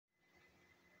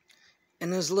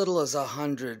In as little as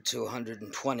 100 to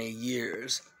 120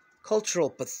 years, cultural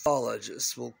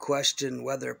pathologists will question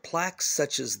whether plaques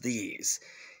such as these,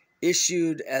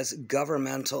 issued as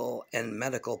governmental and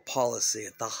medical policy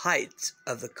at the height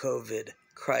of the COVID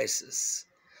crisis,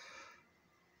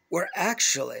 were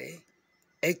actually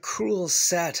a cruel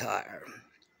satire,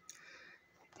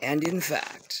 and in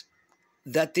fact,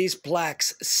 that these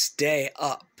plaques stay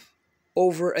up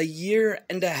over a year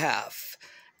and a half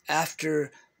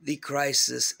after the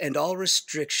crisis and all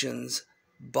restrictions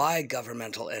by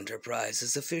governmental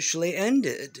enterprises officially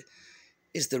ended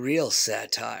is the real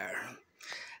satire,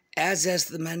 as is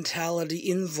the mentality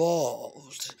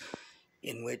involved,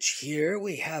 in which here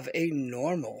we have a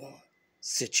normal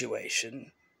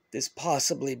situation, this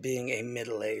possibly being a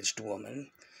middle-aged woman,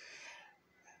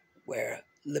 where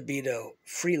libido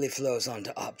freely flows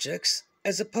onto objects,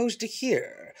 as opposed to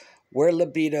here, where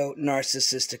libido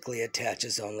narcissistically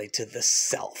attaches only to the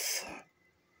self.